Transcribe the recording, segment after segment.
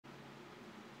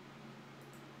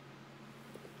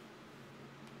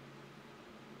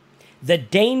The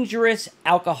dangerous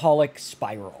alcoholic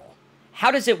spiral. How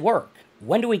does it work?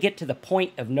 When do we get to the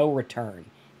point of no return?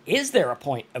 Is there a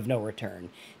point of no return?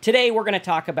 Today, we're going to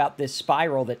talk about this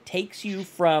spiral that takes you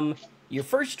from your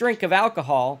first drink of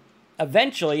alcohol,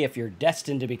 eventually, if you're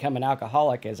destined to become an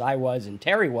alcoholic, as I was and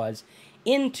Terry was,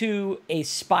 into a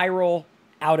spiral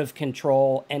out of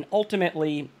control and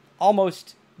ultimately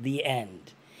almost the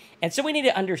end. And so we need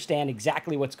to understand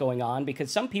exactly what's going on because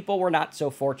some people were not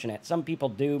so fortunate. Some people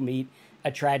do meet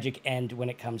a tragic end when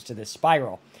it comes to this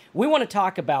spiral. We want to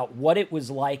talk about what it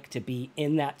was like to be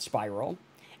in that spiral,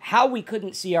 how we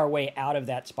couldn't see our way out of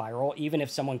that spiral. Even if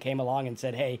someone came along and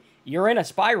said, hey, you're in a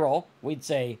spiral, we'd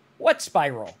say, what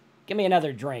spiral? Give me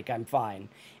another drink, I'm fine.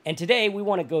 And today we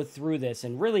want to go through this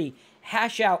and really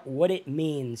hash out what it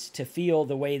means to feel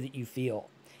the way that you feel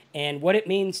and what it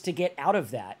means to get out of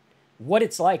that. What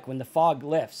it's like when the fog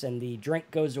lifts and the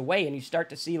drink goes away and you start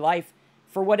to see life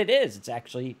for what it is. It's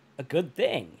actually a good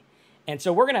thing. And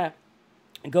so we're going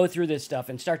to go through this stuff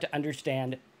and start to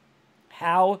understand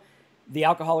how the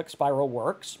alcoholic spiral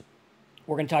works.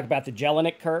 We're going to talk about the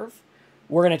Jellinek curve.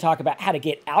 We're going to talk about how to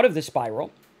get out of the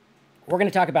spiral. We're going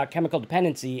to talk about chemical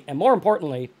dependency. And more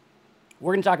importantly,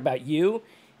 we're going to talk about you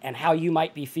and how you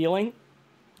might be feeling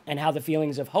and how the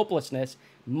feelings of hopelessness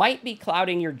might be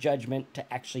clouding your judgment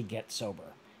to actually get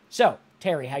sober. So,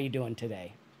 Terry, how you doing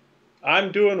today?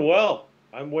 I'm doing well.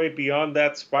 I'm way beyond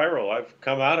that spiral. I've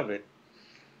come out of it.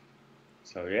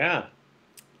 So yeah.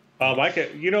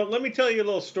 Let me tell you a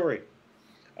little story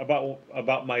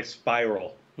about my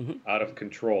spiral out of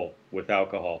control with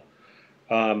alcohol.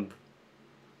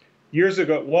 Years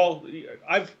ago, well,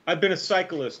 I've been a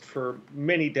cyclist for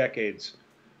many decades,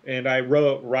 and I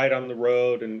ride on the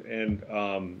road, and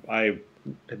I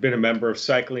have been a member of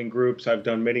cycling groups. I've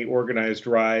done many organized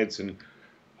rides, and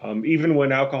even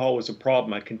when alcohol was a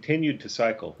problem, I continued to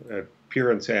cycle.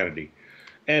 Pure insanity.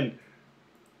 And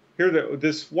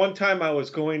this one time I was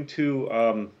going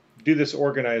to do this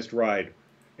organized ride,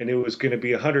 and it was going to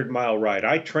be a 100-mile ride.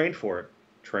 I trained for it,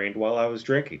 trained while I was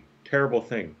drinking. Terrible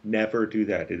thing. Never do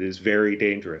that. It is very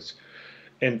dangerous.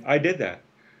 And I did that.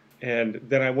 And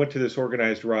then I went to this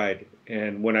organized ride,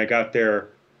 and when I got there,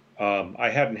 I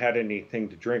hadn't had anything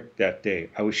to drink that day.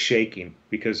 I was shaking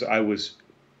because I was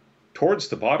towards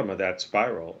the bottom of that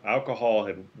spiral. Alcohol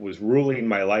was ruling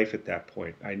my life at that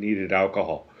point. I needed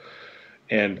alcohol.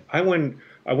 And I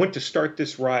went to start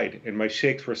this ride, and my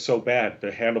shakes were so bad,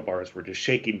 the handlebars were just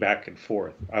shaking back and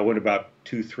forth. I went about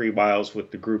 2-3 miles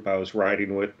with the group I was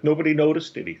riding with. Nobody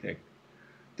noticed anything.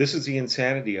 This is the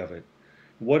insanity of it.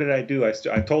 What did I do?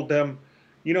 I told them,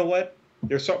 you know what?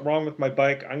 There's something wrong with my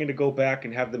bike. I'm going to go back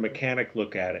and have the mechanic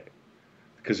look at it,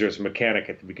 because there's a mechanic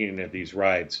at the beginning of these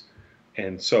rides.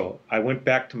 And so I went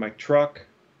back to my truck,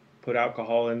 put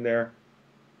alcohol in there,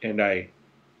 and I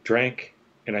drank,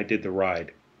 and I did the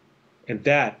ride. And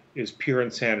that is pure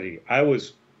insanity. I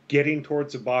was getting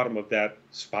towards the bottom of that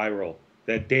spiral,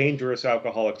 that dangerous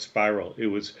alcoholic spiral. It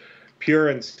was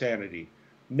pure insanity.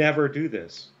 Never do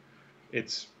this.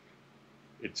 It's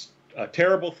a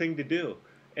terrible thing to do.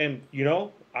 And,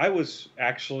 I was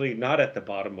actually not at the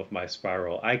bottom of my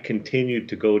spiral. I continued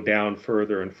to go down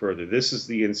further and further. This is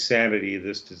the insanity of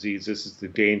this disease. This is the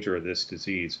danger of this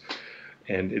disease.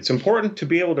 And it's important to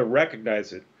be able to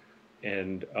recognize it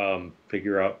and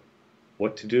figure out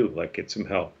what to do, like get some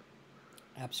help.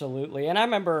 Absolutely. And I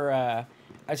remember I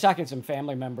was talking to some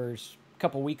family members a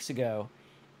couple weeks ago,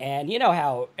 and you know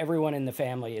how everyone in the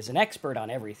family is an expert on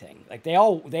everything. Like they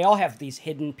all have these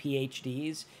hidden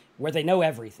PhDs where they know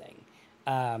everything.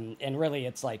 And really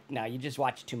it's like, no, you just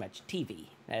watch too much TV.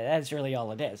 That's really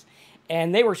all it is.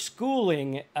 And they were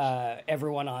schooling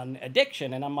everyone on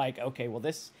addiction. And I'm like, okay, well,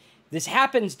 this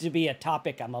happens to be a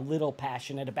topic I'm a little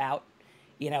passionate about.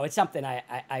 It's something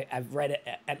I've read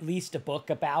at least a book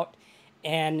about.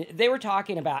 And they were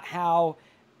talking about how,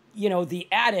 the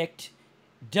addict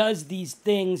does these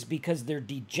things because they're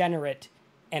degenerate,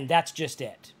 and that's just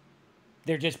it.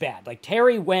 They're just bad. Like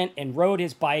Terry went and rode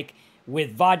his bike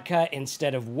with vodka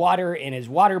instead of water in his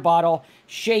water bottle,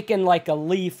 shaken like a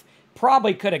leaf.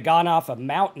 Probably could have gone off a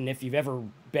mountain. If you've ever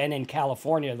been in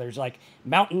California, there's like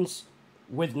mountains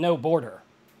with no border.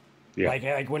 Yeah.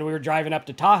 Like when we were driving up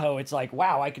to Tahoe, it's like,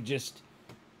 wow, I could just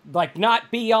like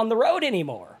not be on the road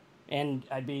anymore. And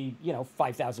I'd be,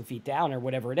 5,000 feet down or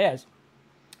whatever it is.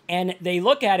 And they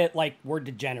look at it like we're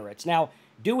degenerates. Now,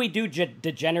 do we do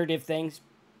degenerative things?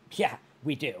 Yeah,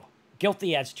 we do.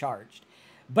 Guilty as charged.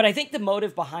 But I think the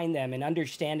motive behind them and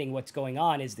understanding what's going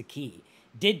on is the key.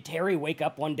 Did Terry wake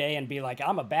up one day and be like,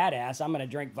 I'm a badass, I'm going to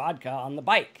drink vodka on the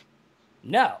bike?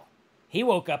 No. He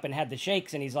woke up and had the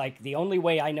shakes, and he's like, the only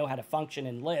way I know how to function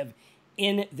and live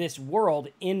in this world,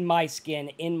 in my skin,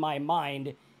 in my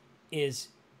mind, is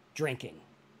drinking.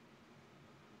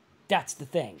 That's the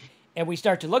thing. And we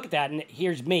start to look at that, and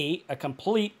here's me, a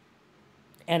complete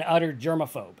and utter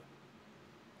germaphobe.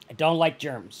 I don't like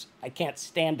germs. I can't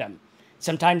stand them.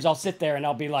 Sometimes I'll sit there and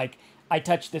I'll be like, I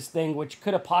touched this thing, which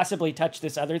could have possibly touched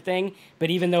this other thing, but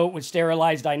even though it was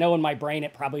sterilized, I know in my brain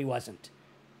it probably wasn't.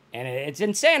 And it's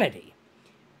insanity.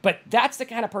 But that's the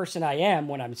kind of person I am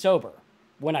when I'm sober.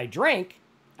 When I drink,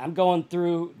 I'm going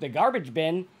through the garbage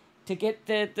bin to get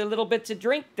the little bits of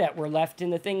drink that were left in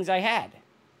the things I had.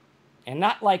 And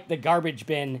not like the garbage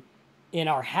bin in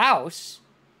our house.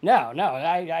 No,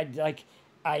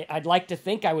 I'd like to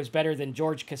think I was better than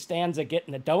George Costanza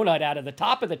getting the donut out of the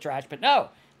top of the trash, but no,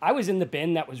 I was in the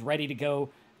bin that was ready to go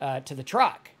to the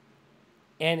truck.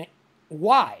 And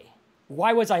why?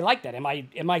 Why was I like that? Am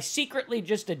I secretly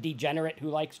just a degenerate who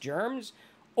likes germs,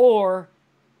 or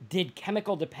did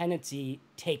chemical dependency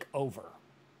take over?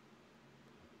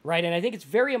 Right? And I think it's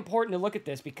very important to look at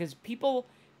this because people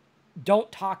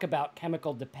don't talk about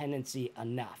chemical dependency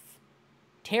enough.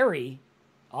 Terry,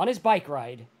 on his bike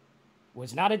ride,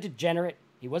 was not a degenerate.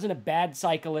 He wasn't a bad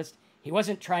cyclist. He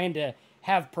wasn't trying to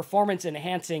have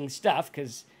performance-enhancing stuff,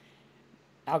 because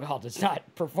alcohol does not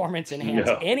performance-enhance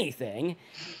anything.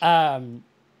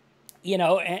 You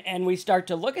know, and we start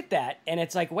to look at that, and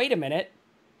it's like, wait a minute.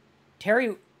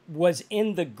 Terry was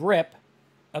in the grip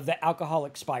of the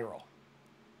alcoholic spiral.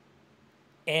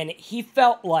 And he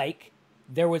felt like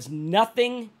there was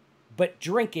nothing but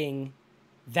drinking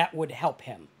that would help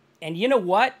him. And you know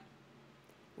what?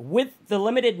 With the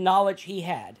limited knowledge he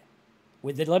had,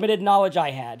 with the limited knowledge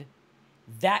I had,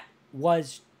 that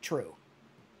was true.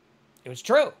 It was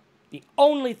true. The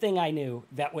only thing I knew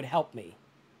that would help me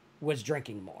was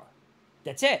drinking more.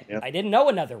 That's it. Yep. I didn't know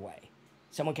another way.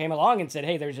 Someone came along and said,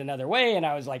 hey, there's another way. And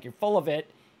I was like, you're full of it.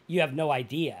 You have no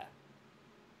idea.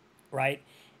 Right?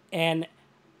 And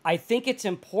I think it's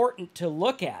important to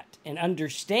look at and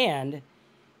understand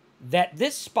that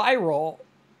this spiral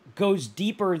goes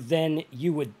deeper than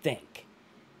you would think,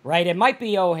 right? It might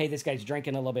be, oh, hey, this guy's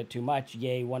drinking a little bit too much.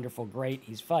 Yay, wonderful, great,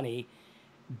 he's funny.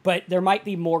 But there might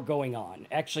be more going on.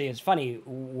 Actually, it's funny,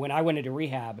 when I went into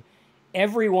rehab,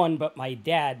 everyone but my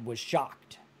dad was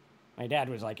shocked. My dad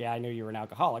was like, yeah, I knew you were an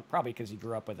alcoholic, probably because he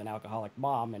grew up with an alcoholic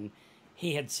mom, and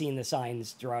he had seen the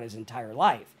signs throughout his entire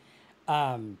life.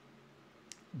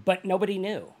 But nobody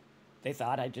knew. They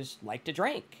thought I just liked to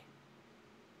drink.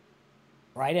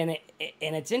 Right? And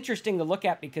it's interesting to look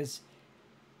at because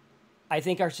I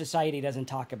think our society doesn't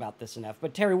talk about this enough.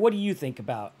 But Terry, what do you think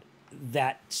about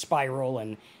that spiral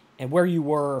and where you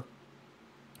were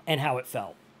and how it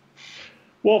felt?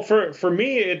 Well, for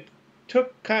me, it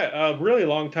took a really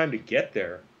long time to get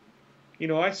there. You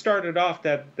know, I started off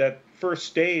that first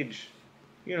stage,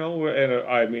 you know, and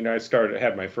I mean,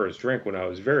 had my first drink when I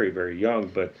was very, very young,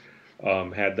 but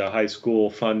had the high school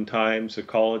fun times, the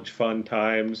college fun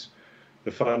times,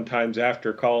 the fun times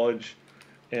after college,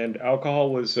 and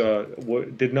alcohol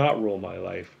did not rule my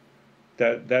life.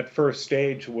 That first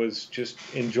stage was just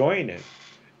enjoying it,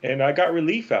 and I got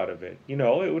relief out of it. You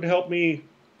know, it would help me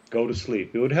go to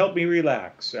sleep. It would help me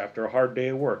relax after a hard day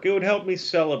of work. It would help me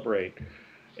celebrate,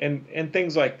 and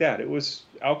things like that.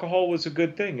 Alcohol was a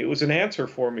good thing. It was an answer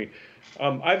for me.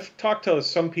 I've talked to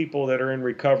some people that are in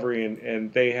recovery,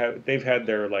 and they've had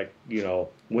their, like, you know,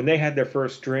 when they had their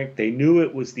first drink, they knew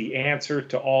it was the answer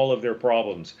to all of their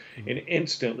problems, and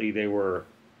instantly they were,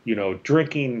 you know,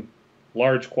 drinking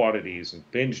large quantities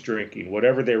and binge drinking,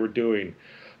 whatever they were doing.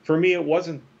 For me, it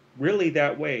wasn't really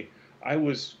that way. I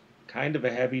was kind of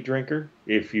a heavy drinker.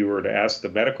 If you were to ask the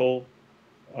medical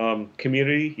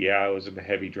community, yeah, I was a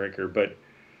heavy drinker, but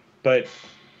that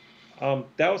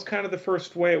was kind of the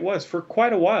first way it was for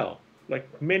quite a while,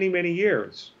 like many, many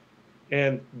years.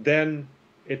 And then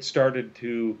it started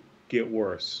to get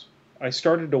worse. I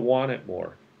started to want it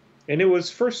more. And it was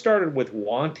first started with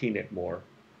wanting it more.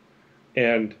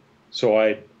 And so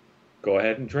I'd go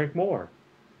ahead and drink more.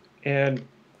 And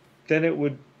then it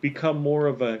would become more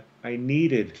of I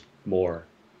needed more.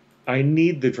 I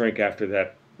need the drink after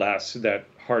that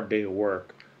hard day of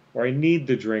work. Or I need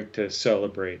the drink to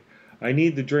celebrate. I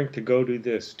need the drink to go do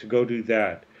this, to go do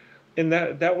that. And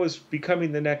that was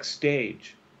becoming the next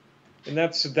stage. And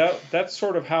that's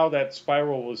sort of how that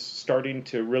spiral was starting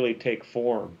to really take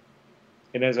form.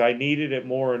 And as I needed it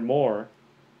more and more,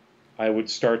 I would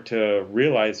start to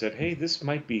realize that, hey, this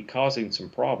might be causing some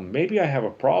problem. Maybe I have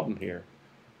a problem here.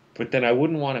 But then I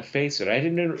wouldn't want to face it. I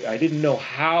didn't know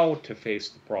how to face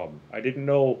the problem. I didn't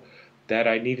know that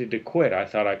I needed to quit. I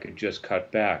thought I could just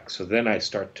cut back. So then I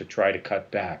start to try to cut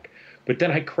back. But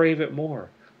then I crave it more.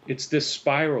 it's this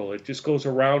spiral. It just goes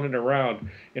around and around.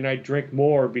 And I drink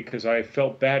more because I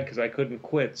felt bad because I couldn't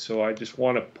quit. So I just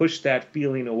want to push that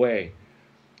feeling away.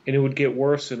 And it would get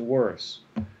worse and worse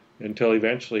until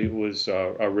eventually it was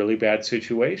a really bad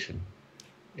situation.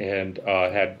 And I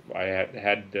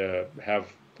had to have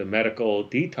the medical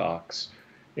detox.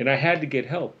 And I had to get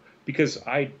help because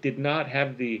I did not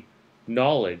have the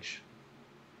knowledge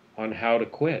on how to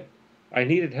quit. I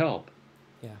needed help.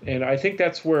 Yeah. And I think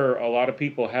that's where a lot of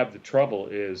people have the trouble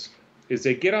is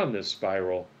they get on this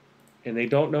spiral and they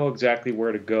don't know exactly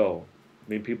where to go. I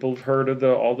mean, people have heard of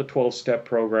all the 12-step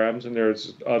programs, and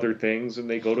there's other things, and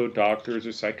they go to doctors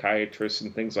or psychiatrists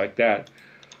and things like that,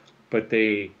 but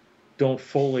they don't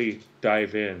fully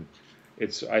dive in.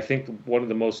 I think one of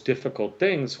the most difficult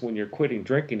things when you're quitting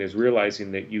drinking is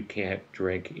realizing that you can't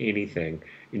drink anything,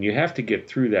 and you have to get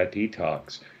through that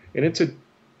detox. And it's a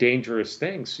dangerous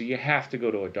thing, so you have to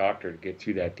go to a doctor to get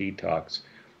through that detox.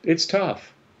 It's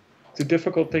tough. It's a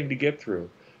difficult thing to get through.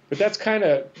 But that's kind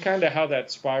of how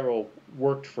that spiral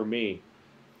worked for me.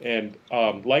 And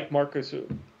like Marcus,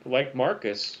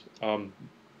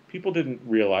 people didn't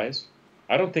realize.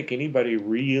 I don't think anybody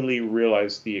really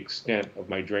realized the extent of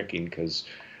my drinking, because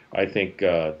I think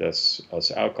us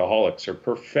alcoholics are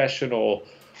professional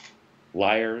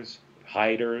liars,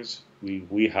 hiders.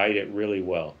 We hide it really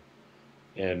well.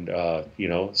 And,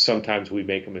 sometimes we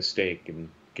make a mistake and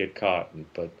get caught.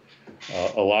 But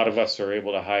a lot of us are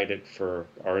able to hide it for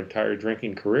our entire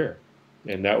drinking career.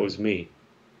 And that was me.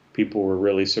 People were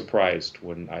really surprised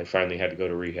when I finally had to go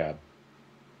to rehab.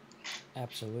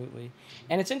 Absolutely.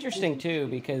 And it's interesting too,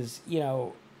 because,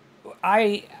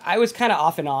 I was kind of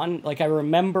off and on. Like, I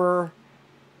remember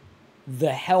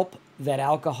the help that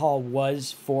alcohol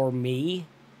was for me.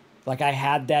 Like, I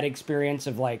had that experience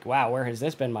of like, wow, where has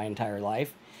this been my entire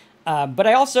life? But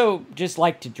I also just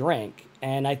like to drink.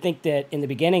 And I think that in the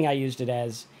beginning I used it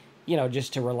as,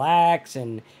 just to relax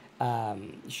and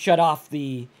shut off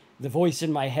the voice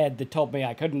in my head that told me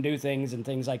I couldn't do things and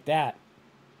things like that.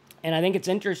 And I think it's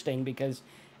interesting because,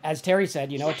 as Terry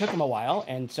said, it took him a while.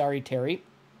 And sorry, Terry,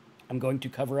 I'm going to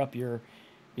cover up your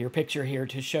picture here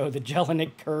to show the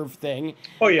Jelinek curve thing.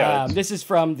 Oh, yeah. This is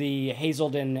from the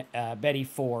Hazelden Betty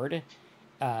Ford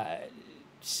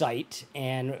site.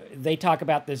 And they talk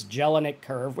about this Jelinek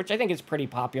curve, which I think is pretty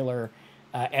popular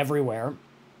everywhere.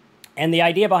 And the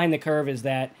idea behind the curve is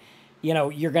that,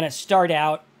 you're going to start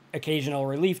out occasional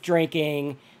relief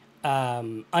drinking,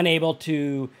 unable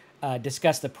to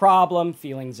discuss the problem,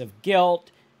 feelings of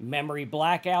guilt, memory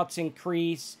blackouts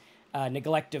increase,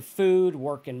 neglect of food,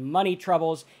 work and money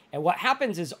troubles. And what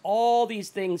happens is all these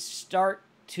things start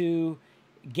to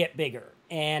get bigger.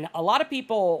 And a lot of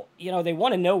people, they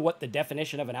want to know what the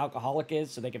definition of an alcoholic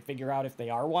is so they can figure out if they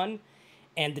are one.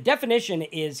 And the definition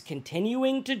is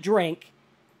continuing to drink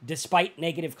despite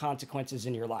negative consequences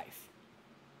in your life.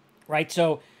 Right?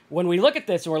 So when we look at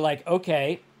this, we're like,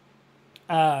 okay,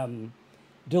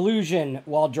 delusion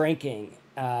while drinking,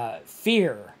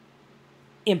 fear,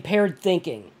 impaired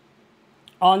thinking,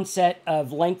 onset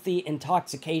of lengthy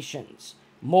intoxications,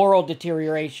 moral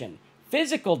deterioration,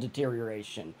 physical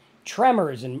deterioration,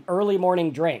 tremors and early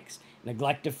morning drinks,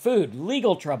 neglect of food,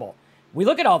 legal trouble. We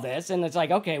look at all this and it's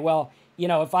like, okay, well,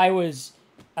 if I was,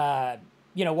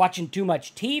 watching too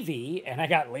much TV and I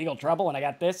got legal trouble and I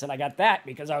got this and I got that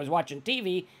because I was watching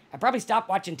TV, I'd probably stop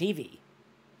watching TV.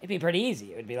 It'd be pretty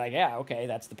easy. It would be like, yeah, okay,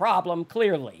 that's the problem,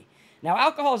 clearly. Now,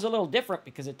 alcohol is a little different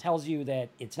because it tells you that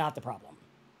it's not the problem.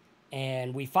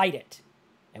 And we fight it.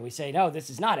 And we say, no, this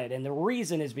is not it. And the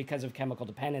reason is because of chemical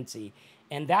dependency.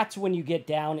 And that's when you get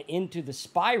down into the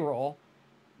spiral,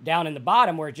 down in the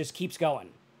bottom, where it just keeps going.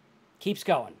 Keeps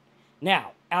going.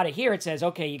 Now, out of here, it says,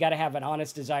 okay, you got to have an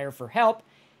honest desire for help.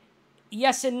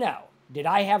 Yes and no. Did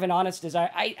I have an honest desire?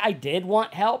 I did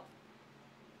want help.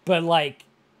 But,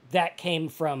 that came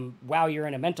from, wow, you're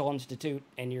in a mental institute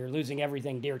and you're losing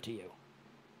everything dear to you.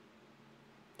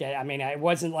 I mean, it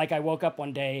wasn't like I woke up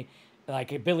one day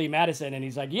like Billy Madison and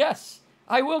he's like, yes,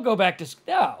 I will go back to school.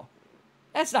 No,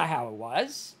 that's not how it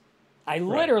was. I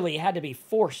literally had to be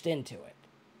forced into it.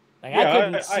 I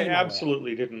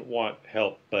absolutely didn't want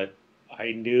help, but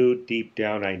I knew deep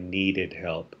down I needed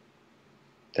help.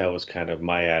 That was kind of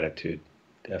my attitude,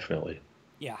 definitely.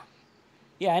 Yeah.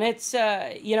 Yeah, and it's,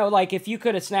 if you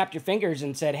could have snapped your fingers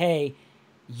and said, hey,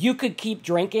 you could keep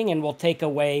drinking and we'll take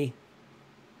away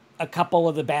a couple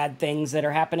of the bad things that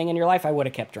are happening in your life, I would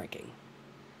have kept drinking.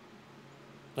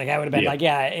 I would have been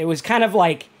it was kind of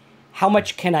like, how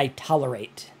much can I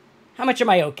tolerate? How much am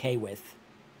I okay with?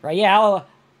 Right? Yeah,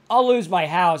 I'll lose my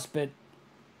house, but,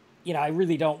 I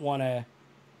really don't want to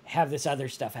have this other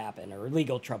stuff happen or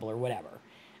legal trouble or whatever.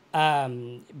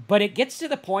 But it gets to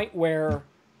the point where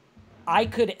I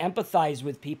could empathize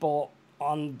with people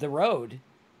on the road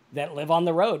that live on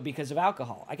the road because of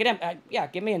alcohol. Yeah,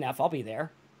 give me enough, I'll be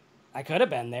there. I could have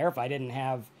been there if I didn't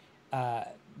have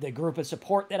the group of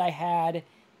support that I had.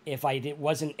 If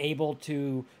wasn't able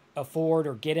to afford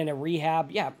or get in a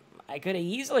rehab, yeah, I could have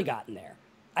easily gotten there.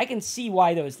 I can see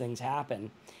why those things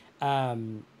happen.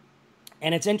 And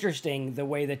it's interesting the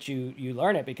way that you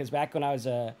learn it, because back when I was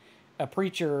a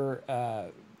preacher,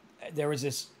 there was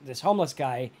this homeless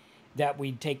guy that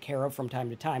we'd take care of from time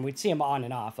to time. We'd see him on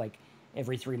and off, like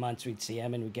every 3 months we'd see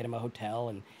him, and we'd get him a hotel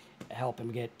and help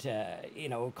him get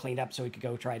cleaned up so he could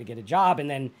go try to get a job. And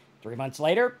then 3 months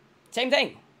later, same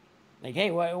thing. Like,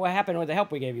 hey, what happened with the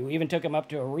help we gave you? We even took him up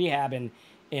to a rehab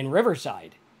in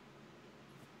Riverside.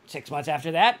 6 months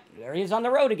after that, there he is on the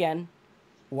road again.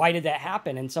 Why did that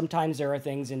happen? And sometimes there are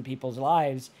things in people's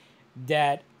lives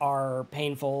that are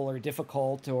painful or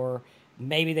difficult, or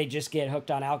maybe they just get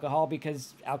hooked on alcohol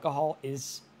because alcohol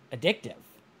is addictive.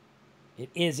 It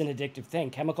is an addictive thing.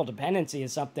 Chemical dependency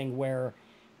is something where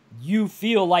you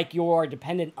feel like you are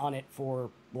dependent on it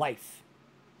for life.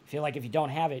 You feel like if you don't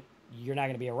have it, you're not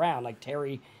going to be around. Like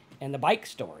Terry and the bike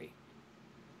story.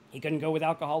 He couldn't go with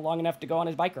alcohol long enough to go on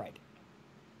his bike ride.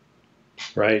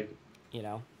 Right. You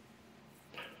know.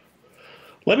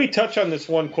 Let me touch on this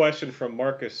one question from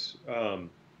Marcus. And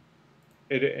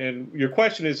your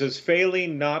question is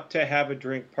failing not to have a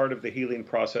drink part of the healing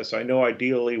process? I know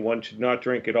ideally one should not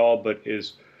drink at all, but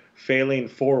is failing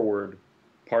forward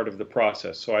part of the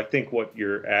process? So I think what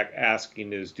you're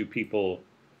asking is, do people,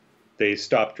 they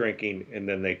stop drinking and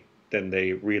then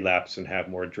they relapse and have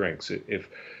more drinks? If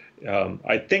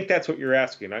I think that's what you're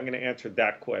asking. I'm going to answer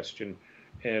that question.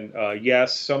 And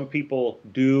yes, some people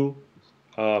do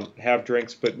have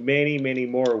drinks, but many, many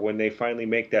more, when they finally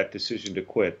make that decision to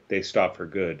quit, they stop for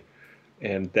good.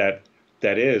 And that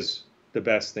is the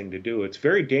best thing to do. It's a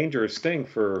very dangerous thing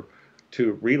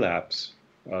to relapse.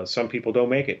 Some people don't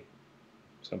make it.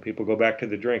 Some people go back to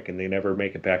the drink and they never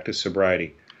make it back to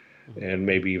sobriety. And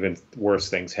maybe even worse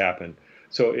things happen.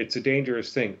 So it's a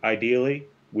dangerous thing. Ideally,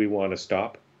 we want to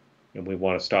stop, and we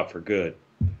want to stop for good.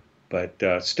 But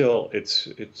still, it's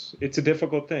a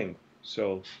difficult thing.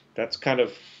 So that's kind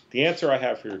of the answer I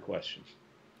have for your question.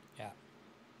 Yeah.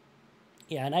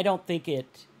 Yeah, and I don't think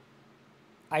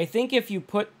I think if you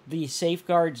put the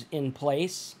safeguards in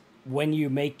place when you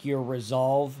make your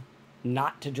resolve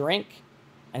not to drink,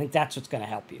 I think that's what's going to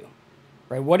help you.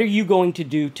 Right? What are you going to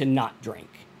do to not drink?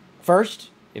 First,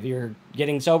 if you're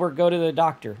getting sober, go to the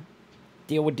doctor.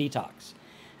 Deal with detox.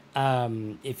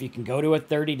 If you can go to a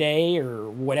 30-day or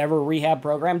whatever rehab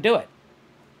program, do it.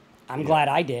 I'm glad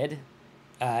I did.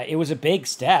 It was a big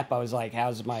step. I was like,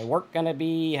 how's my work going to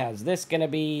be? How's this going to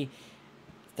be?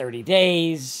 30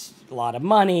 days, a lot of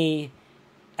money.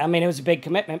 I mean, it was a big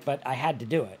commitment, but I had to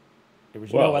do it. There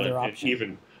was no other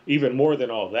option. Even more than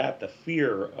all that, the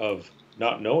fear of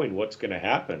not knowing what's going to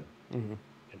happen. Mm-hmm.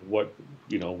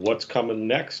 And what's coming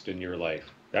next in your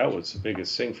life. That was the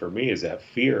biggest thing for me, is that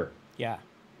fear. Yeah.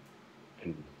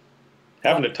 And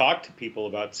having to talk to people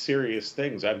about serious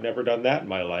things. I've never done that in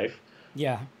my life.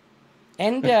 Yeah.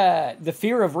 And the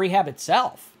fear of rehab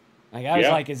itself. Like, I was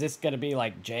like, is this going to be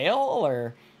like jail?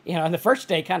 Or, and the first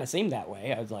day kind of seemed that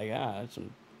way. I was like, there's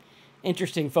some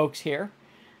interesting folks here.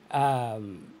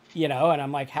 And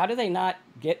I'm like, how do they not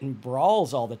get in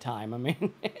brawls all the time? I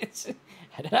mean,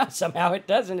 I don't know. Somehow it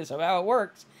doesn't. Somehow it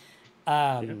works.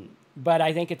 But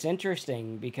I think it's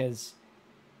interesting because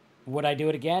would I do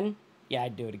it again? Yeah,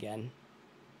 I'd do it again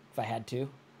if I had to.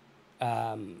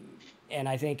 And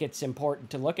I think it's important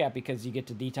to look at because you get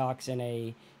to detox in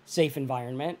a safe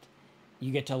environment.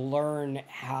 You get to learn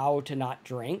how to not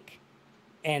drink.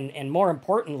 And more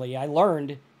importantly, I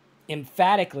learned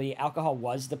emphatically alcohol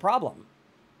was the problem.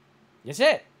 That's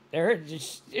it.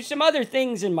 There's some other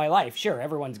things in my life. Sure,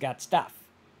 everyone's got stuff.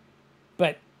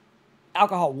 But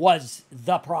alcohol was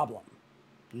the problem.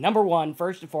 Number one,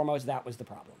 first and foremost, that was the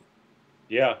problem.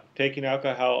 Yeah, taking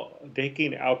alcohol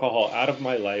out of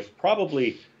my life,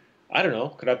 probably, I don't know,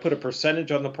 could I put a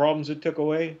percentage on the problems it took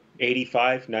away?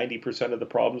 85, 90% of the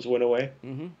problems went away?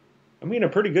 Mm-hmm. I mean, a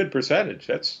pretty good percentage.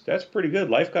 That's pretty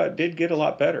good. Life did get a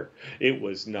lot better. It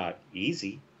was not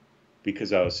easy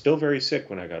because I was still very sick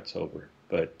when I got sober.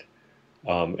 But,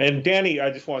 and Danny,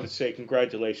 I just wanted to say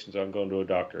congratulations on going to a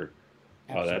doctor.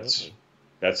 That's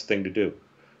the thing to do.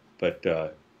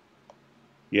 But,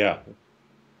 yeah,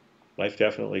 life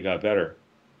definitely got better.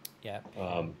 Yeah.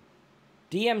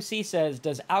 DMC says,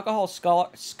 does alcohol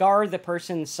scar the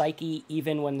person's psyche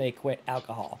even when they quit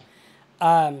alcohol?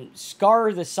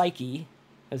 Scar the psyche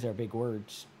Those are big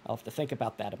words. I'll have to think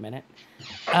about that a minute.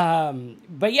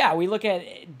 But yeah, we look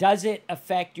at, does it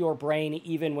affect your brain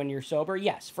even when you're sober?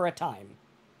 Yes, for a time.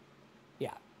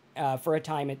 Yeah, for a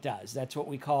time it does. That's what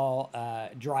we call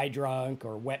dry drunk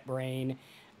or wet brain,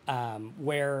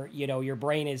 where, you know, your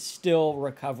brain is still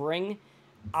recovering.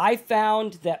 I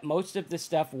found that most of the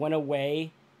stuff went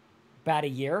away about a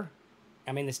year.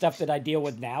 I mean, the stuff that I deal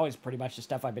with now is pretty much the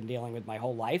stuff I've been dealing with my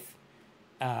whole life.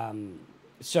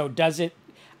 So does it,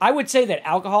 I would say that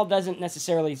alcohol doesn't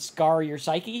necessarily scar your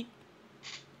psyche.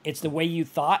 It's the way you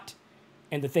thought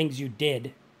and the things you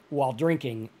did while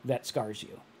drinking that scars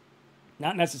you.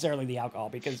 Not necessarily the alcohol,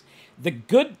 because the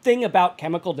good thing about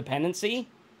chemical dependency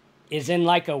is in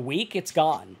like a week, it's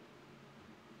gone.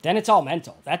 Then it's all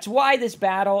mental. That's why this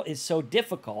battle is so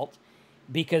difficult,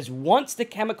 because once the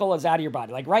chemical is out of your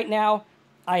body, like right now,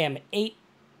 I am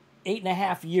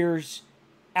 8.5 years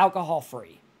alcohol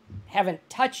free. Haven't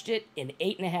touched it in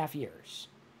 8.5 years.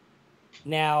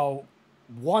 Now,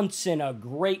 once in a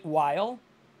great while,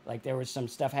 like there was some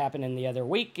stuff happening the other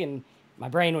week, and my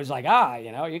brain was like,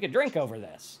 you know, you could drink over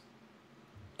this.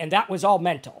 And that was all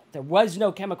mental. There was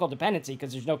no chemical dependency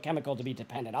because there's no chemical to be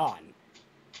dependent on.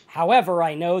 However,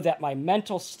 I know that my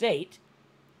mental state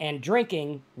and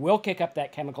drinking will kick up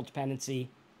that chemical dependency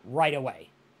right away.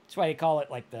 That's why they call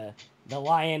it like the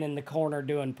lion in the corner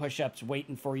doing push-ups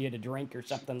waiting for you to drink or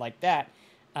something like that,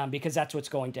 because that's what's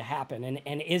going to happen.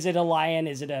 And is it a lion?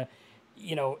 Is it a,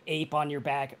 you know, ape on your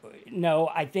back? No,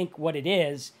 I think what it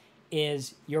is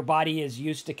your body is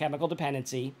used to chemical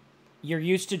dependency. You're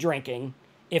used to drinking.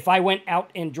 If I went out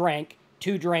and drank,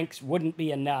 2 drinks wouldn't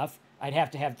be enough. I'd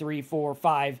have to have 3, 4,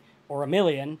 5, or a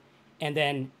million. And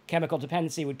then chemical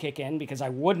dependency would kick in because I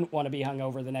wouldn't want to be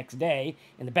hungover the next day.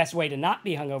 And the best way to not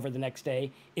be hungover the next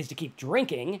day is to keep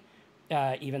drinking,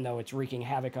 even though it's wreaking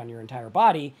havoc on your entire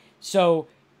body. So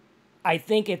I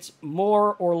think it's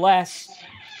more or less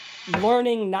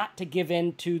learning not to give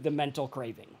in to the mental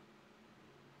craving.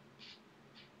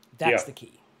 That's the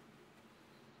key.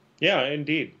 Yeah,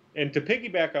 indeed. And to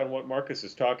piggyback on what Marcus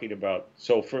is talking about,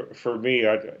 so for me,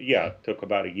 it took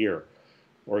about a year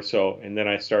or so, and then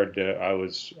I started to, I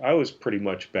was pretty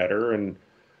much better. And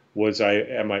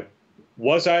am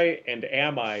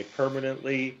I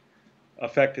permanently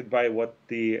affected by what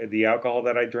the alcohol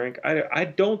that I drink? I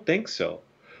don't think so.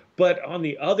 But on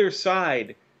the other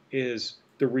side is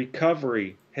the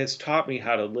recovery has taught me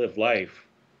how to live life.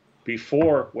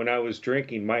 Before, when I was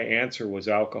drinking, my answer was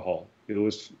alcohol.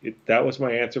 That was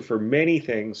my answer for many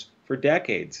things for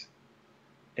decades.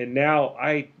 And now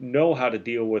I know how to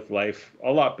deal with life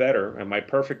a lot better. Am I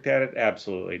perfect at it?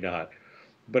 Absolutely not.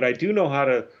 But I do know how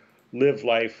to live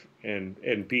life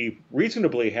and be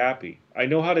reasonably happy. I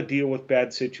know how to deal with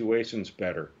bad situations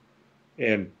better.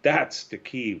 And that's the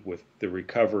key with the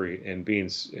recovery and being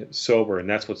sober. And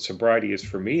that's what sobriety is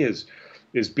for me, is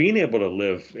being able to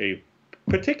live a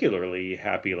particularly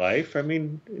happy life. I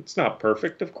mean, it's not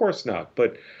perfect, of course not,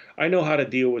 but I know how to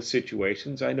deal with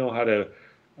situations. I know how to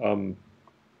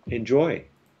enjoy.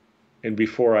 And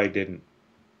before I didn't,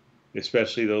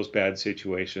 especially those bad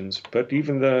situations, but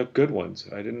even the good ones,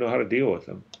 I didn't know how to deal with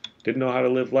them. Didn't know how to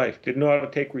live life. Didn't know how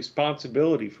to take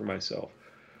responsibility for myself.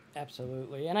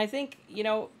 Absolutely. And I think, you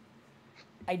know,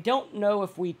 I don't know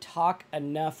if we talk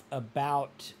enough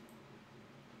about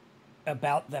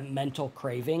the mental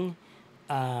craving.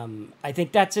 I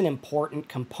think that's an important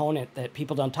component that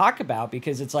people don't talk about,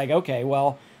 because it's like, okay,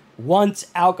 well,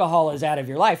 once alcohol is out of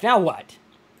your life, now what?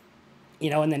 You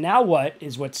know, and the now what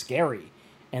is what's scary.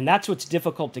 And that's what's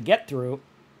difficult to get through.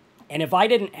 And if I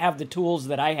didn't have the tools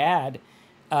that I had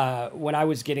when I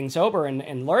was getting sober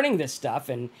and learning this stuff,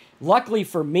 and luckily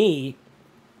for me,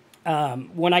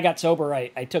 when I got sober,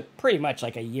 I took pretty much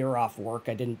like a year off work.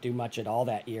 I didn't do much at all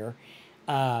that year.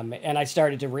 And I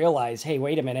started to realize, hey,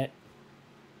 wait a minute,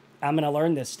 I'm going to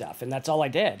learn this stuff. And that's all I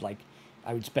did. Like,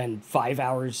 I would spend 5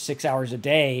 hours, 6 hours a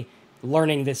day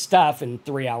learning this stuff and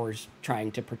 3 hours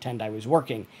trying to pretend I was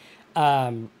working.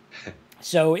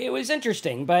 So it was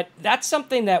interesting, but that's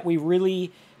something that we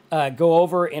really go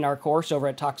over in our course over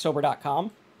at talksober.com.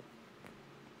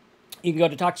 You can go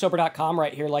to talksober.com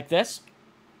right here like this.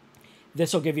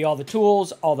 This will give you all the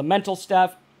tools, all the mental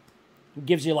stuff. It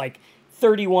gives you like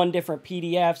 31 different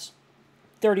PDFs,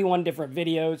 31 different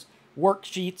videos,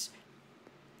 worksheets,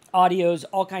 audios,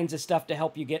 all kinds of stuff to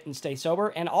help you get and stay sober.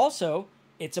 And also,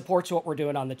 it supports what we're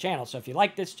doing on the channel. So if you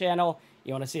like this channel,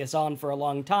 you want to see us on for a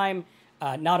long time,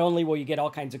 not only will you get all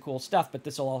kinds of cool stuff, but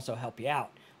this will also help you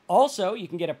out. Also, you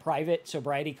can get a private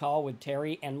sobriety call with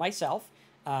Terry and myself.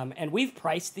 And we've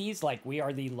priced these like we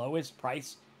are the lowest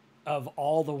price of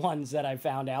all the ones that I've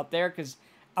found out there, because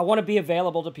I want to be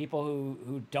available to people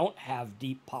who don't have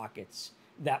deep pockets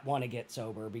that want to get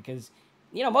sober, because,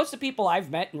 most of the people I've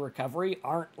met in recovery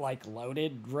aren't like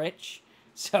loaded rich.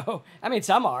 So, I mean,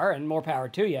 some are, and more power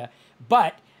to you.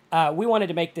 But we wanted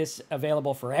to make this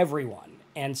available for everyone.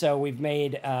 And so we've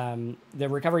made the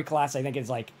recovery class, I think, is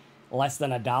like less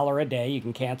than $1 a day. You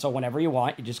can cancel whenever you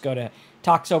want. You just go to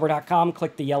talksober.com,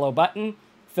 click the yellow button,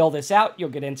 fill this out. You'll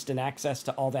get instant access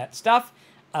to all that stuff.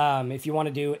 If you want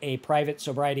to do a private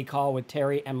sobriety call with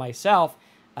Terry and myself,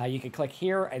 you can click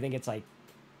here. I think it's like,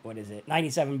 what is it,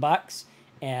 $97,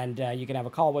 and you can have a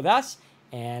call with us.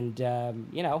 And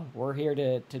we're here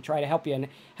to try to help you and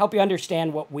help you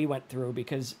understand what we went through,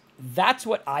 because that's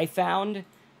what I found,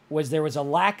 was there was a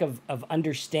lack of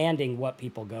understanding what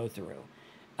people go through.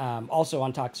 Also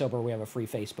on Talk Sober, we have a free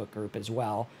Facebook group as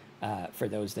well for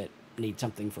those that need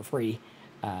something for free.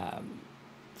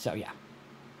 So yeah.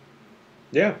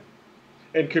 Yeah.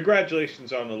 And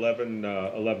congratulations on 11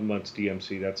 months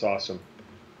DMC. That's awesome.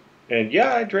 And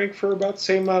yeah, I drank for about the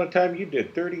same amount of time you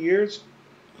did, 30 years.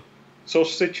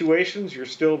 Social situations, you're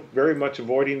still very much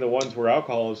avoiding the ones where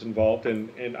alcohol is involved.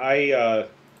 And I'm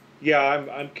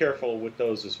careful with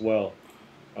those as well.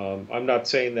 I'm not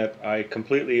saying that I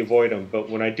completely avoid them, but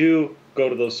when I do go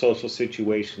to those social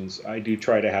situations, I do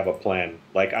try to have a plan.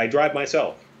 Like I drive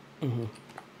myself,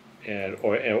 and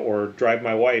or drive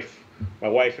my wife. My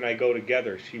wife and I go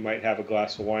together. She might have a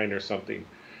glass of wine or something,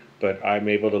 but I'm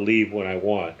able to leave when I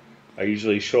want. I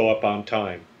usually show up on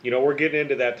time. We're getting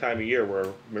into that time of year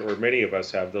where many of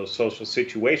us have those social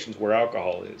situations where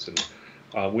alcohol is, and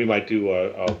we might do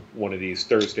one of these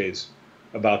Thursdays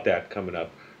about that coming up.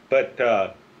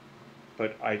 But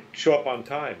I show up on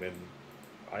time, and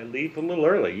I leave a little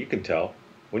early. You can tell.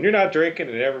 When you're not drinking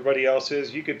and everybody else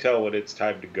is, you can tell when it's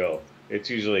time to go. It's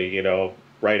usually,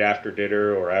 right after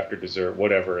dinner or after dessert,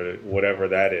 whatever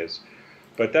that is.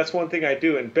 But that's one thing I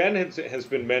do. And Ben has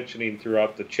been mentioning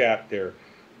throughout the chat there,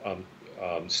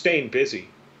 staying busy.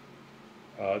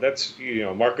 That's,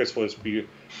 Marcus was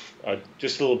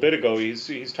just a little bit ago,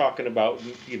 he's talking about,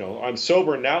 I'm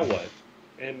sober, now what?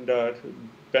 And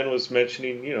Ben was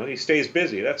mentioning, he stays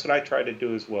busy. That's what I try to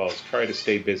do as well, is try to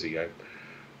stay busy.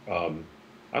 I'm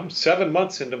 7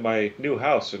 months into my new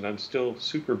house, and I'm still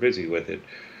super busy with it.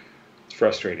 It's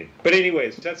frustrating. But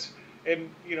anyways,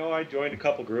 I joined a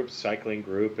couple groups, cycling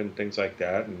group and things like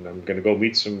that, and I'm going to go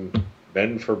meet some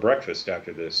men for breakfast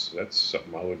after this. That's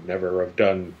something I would never have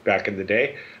done back in the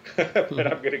day, but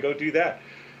I'm going to go do that.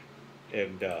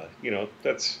 And,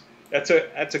 that's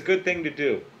a good thing to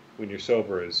do when you're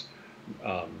sober, is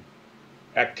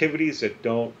activities that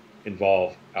don't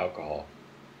involve alcohol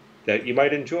that you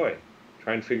might enjoy.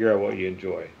 Try and figure out what you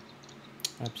enjoy.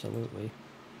 Absolutely.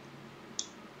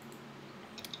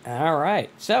 All right.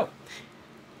 So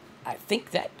I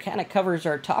think that kind of covers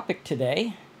our topic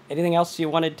today. Anything else you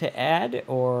wanted to add,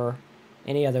 or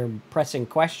any other pressing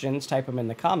questions, type them in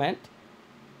the comment.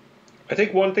 I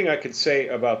think one thing I could say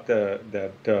about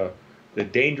the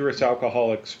dangerous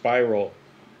alcoholic spiral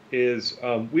is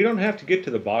we don't have to get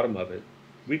to the bottom of it.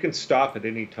 We can stop at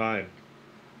any time.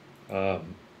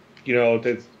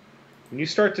 When you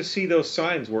start to see those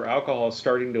signs where alcohol is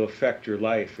starting to affect your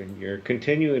life and you're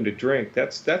continuing to drink,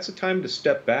 that's a time to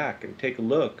step back and take a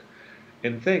look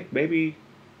and think, maybe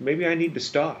I need to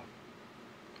stop.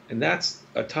 And that's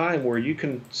a time where you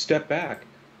can step back.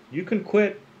 You can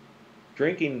quit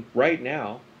drinking right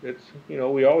now. It's,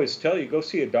 we always tell you, go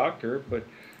see a doctor, but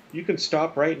you can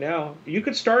stop right now. You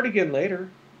could start again later.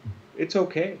 It's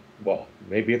okay. Well,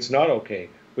 maybe it's not okay,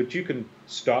 but you can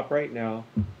stop right now,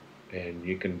 and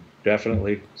you can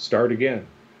definitely start again.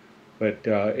 But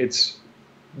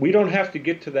we don't have to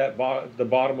get to the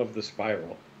bottom of the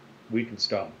spiral. We can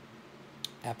stop.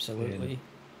 Absolutely. And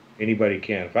anybody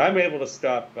can. If I'm able to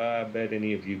stop, I bet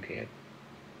any of you can.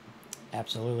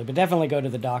 Absolutely. But definitely go to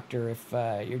the doctor if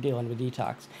you're dealing with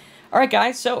detox. All right,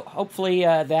 guys. So hopefully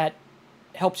that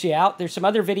helps you out. There's some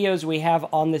other videos we have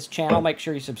on this channel. Make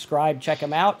sure you subscribe, check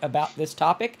them out, about this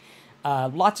topic.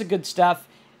 Lots of good stuff.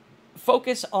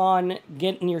 Focus on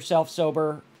getting yourself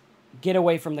sober, get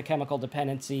away from the chemical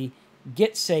dependency,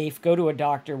 get safe, go to a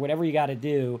doctor, whatever you got to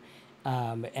do,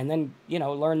 and then,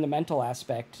 learn the mental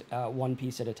aspect one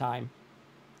piece at a time.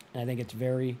 And I think it's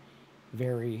very,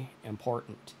 very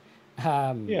important.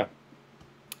 Yeah.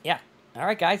 All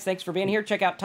right, guys. Thanks for being here. Check out